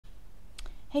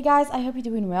Hey guys, I hope you're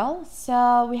doing well.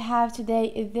 So we have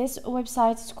today this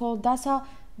website. It's called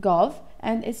Data.gov,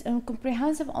 and it's a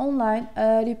comprehensive online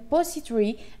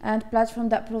repository and platform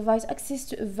that provides access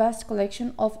to a vast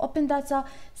collection of open data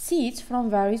sets from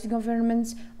various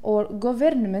governments or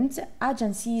government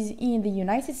agencies in the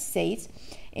United States.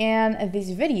 And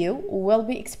this video will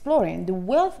be exploring the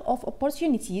wealth of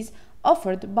opportunities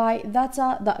offered by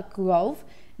Data.gov,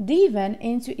 diving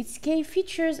into its key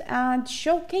features and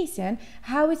showcasing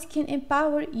how it can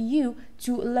empower you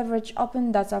to leverage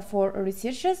open data for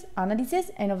researches,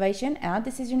 analysis, innovation, and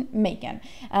decision making.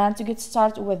 And to get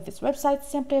started with this website,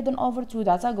 simply head on over to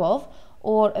Data.gov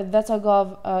or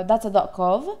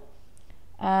Data.gov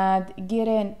and get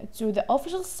into the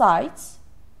official site.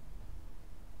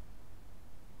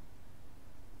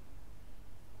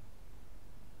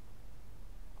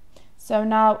 So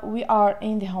now we are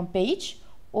in the home page,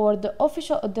 or the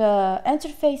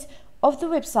interface of the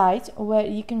website, where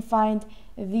you can find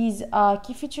these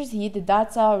key features here: the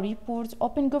data, reports,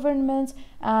 open government,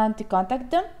 and to contact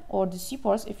them or the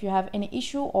support if you have any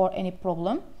issue or any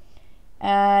problem.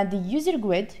 And the user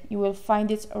guide, you will find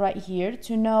it right here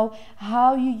to know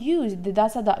how you use the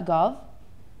Data.gov.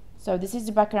 So this is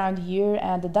the background here,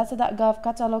 and the Data.gov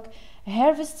catalog,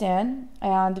 harvesting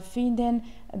and finding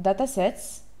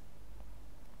datasets.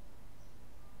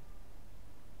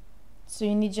 So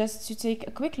you need just to take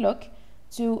a quick look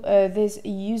to this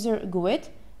user guide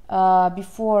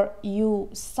before you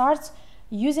start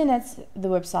using the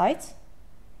website.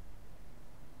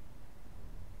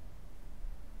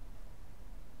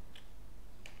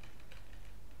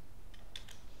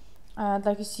 And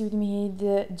like you see with me,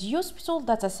 the geospatial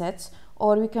datasets,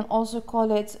 or we can also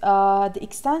call it the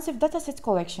extensive dataset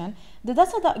collection. The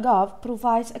Data.gov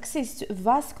provides access to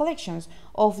vast collections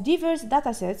of diverse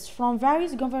datasets from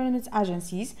various government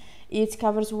agencies. It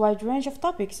covers a wide range of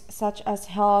topics such as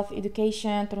health,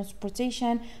 education,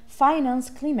 transportation, finance,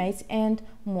 climate, and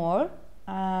more.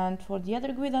 And for the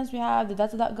other guidance, we have the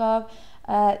Data.gov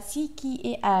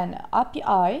CKAN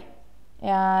API,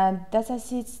 and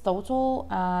datasets total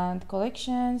and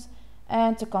collections,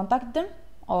 and to contact them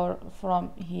or from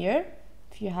here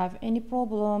if you have any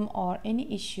problem or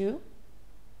any issue.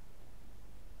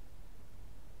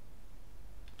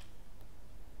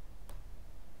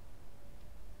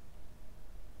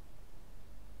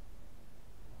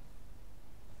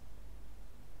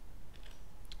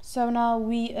 So now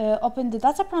we open the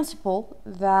data principle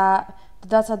that the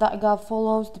Data.gov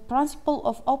follows the principle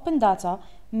of open data,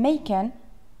 making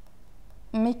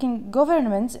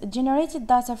government generated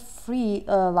data freely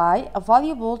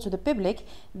available to the public.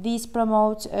 These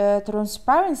promote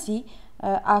transparency,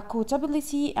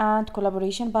 accountability, and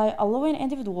collaboration by allowing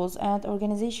individuals and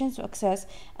organizations to access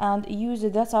and use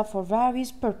the data for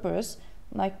various purposes,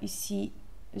 like you see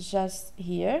just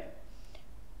here.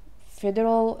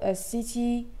 Federal,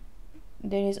 city,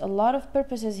 there is a lot of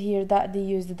purposes here that they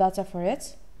use the data for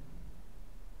it.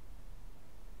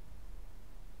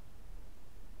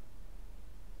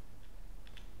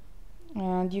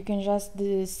 And you can just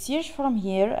search from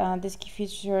here, and this key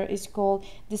feature is called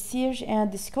the search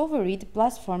and discovery. The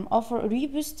platform offers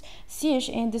robust search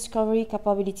and discovery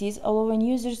capabilities, allowing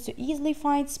users to easily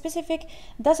find specific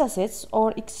datasets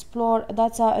or explore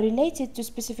data related to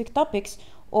specific topics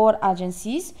or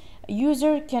agencies.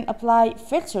 User can apply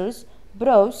filters,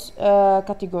 browse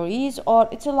categories, or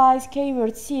utilize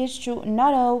keyword search to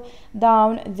narrow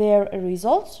down their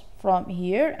results from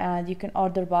here. And you can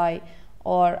order by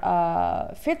or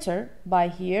filter by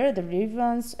here the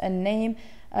relevance and name,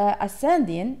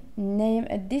 ascending, name,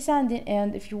 descending,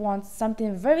 and if you want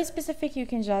something very specific, you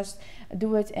can just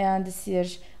do it in the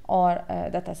search or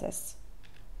datasets.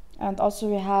 And also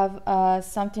we have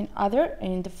something other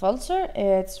in the filter.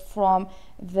 It's from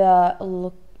the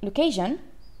location,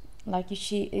 like you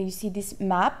see this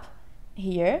map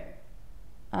here,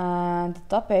 and the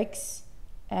topics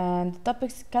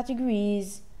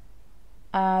categories,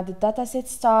 the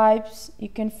datasets types. You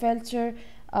can filter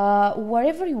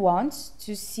wherever you want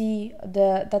to see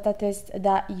the data test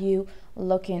that you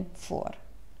looking for.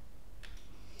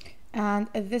 And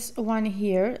this one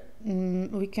here,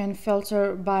 we can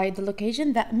filter by the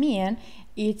location. That means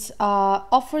it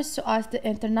offers to us the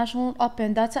international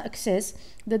open data access.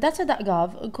 The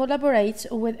Data.gov collaborates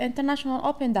with international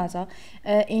open data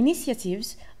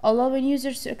initiatives, allowing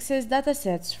users to access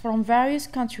datasets from various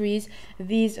countries.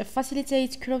 These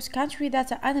facilitate cross-country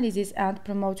data analysis and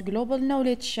promote global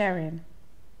knowledge sharing.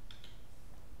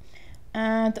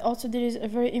 And also there is a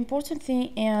very important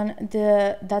thing in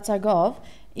the Data.gov.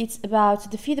 It's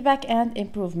about the feedback and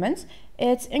improvement.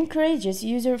 It encourages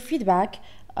user feedback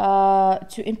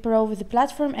to improve the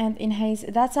platform and enhance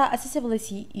data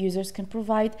accessibility. Users can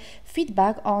provide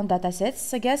feedback on datasets,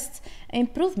 suggest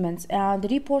improvements, and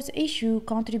report issues,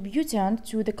 contributing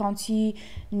to the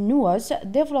continuous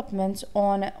development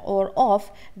on or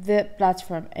off the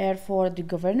platform. And for the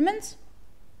government,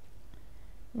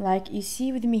 like you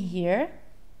see with me here,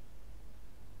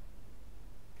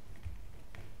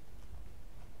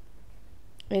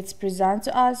 it's present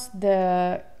to us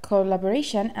the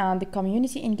collaboration and the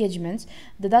community engagement.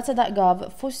 The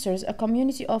Data.gov fosters a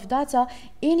community of data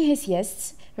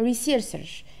enthusiasts,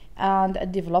 researchers,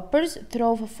 and developers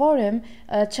through forum,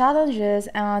 challenges,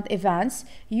 and events.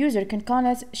 Users can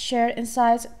connect, share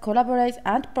insights, collaborate,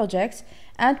 and projects,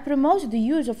 and promote the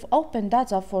use of open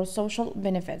data for social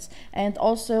benefits. And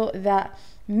also the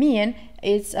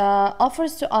it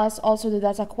offers to us also the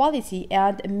data quality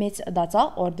and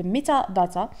metadata, or the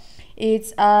metadata.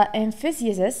 It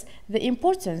emphasizes the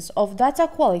importance of data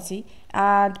quality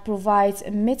and provides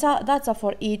metadata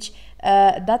for each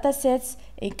data sets,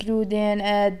 including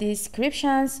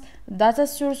descriptions, data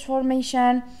source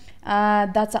formation,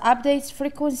 data updates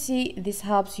frequency. This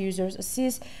helps users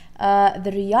assess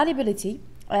the reliability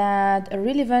and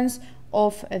relevance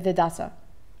of the data.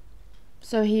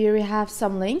 So here we have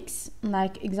some links,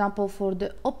 like example for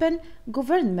the open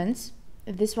government.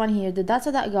 This one here, the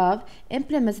Data.gov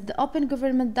implements the Open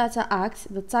Government Data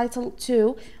Act, the Title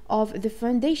 2 of the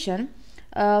Foundation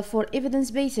for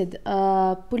Evidence-Based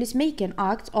Policymaking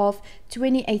Act of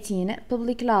 2018,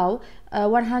 Public Law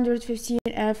 115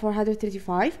 and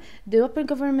 435. The Open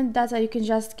Government Data, you can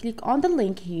just click on the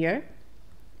link here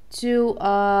to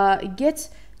get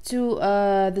to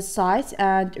the site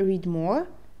and read more.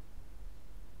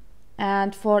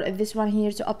 And for this one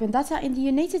here, to open data in the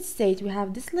United States, we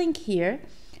have this link here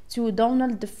to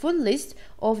download the full list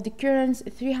of the current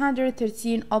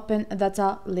 313 open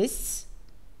data lists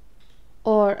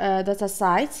or data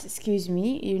sites. Excuse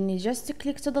me, you need just to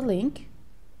click to the link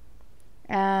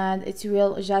and it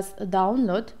will just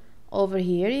download over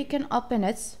here. You can open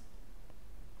it.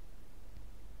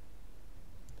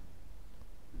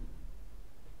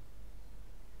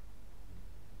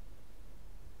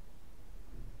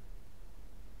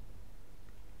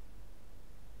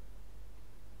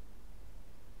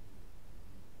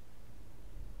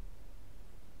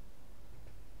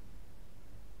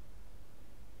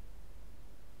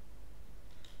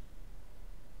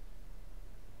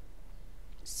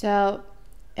 So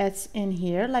it's in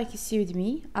here, like you see with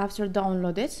me. After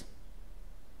download it,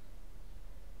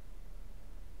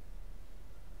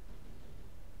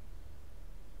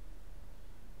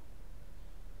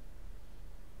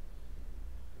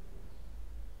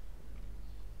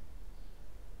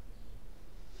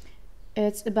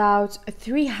 it's about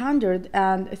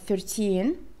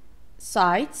 313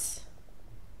 sites,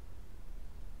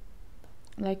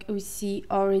 like we see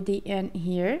already in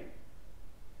here.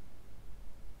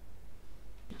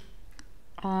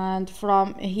 And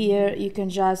from here you can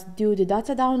just do the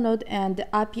data download and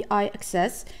the API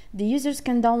access. The users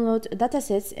can download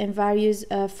datasets in various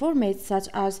formats such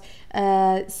as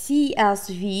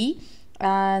CSV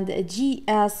and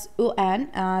JSON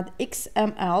and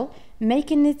XML,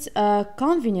 making it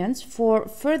convenient for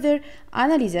further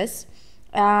analysis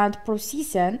and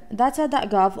processing.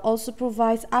 Data.gov also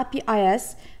provides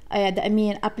APIs,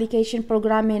 application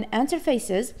programming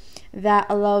interfaces, that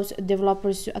allows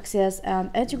developers to access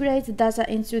and integrate data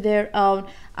into their own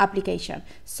application.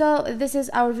 So this is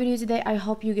our video today. I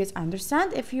hope you guys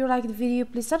understand. If you like the video,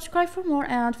 please subscribe for more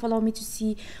and follow me to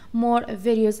see more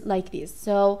videos like this.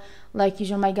 So like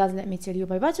usual, my guys, let me tell you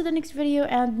bye bye to the next video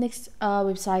and next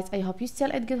website. I hope you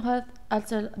still at good health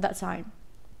until that time.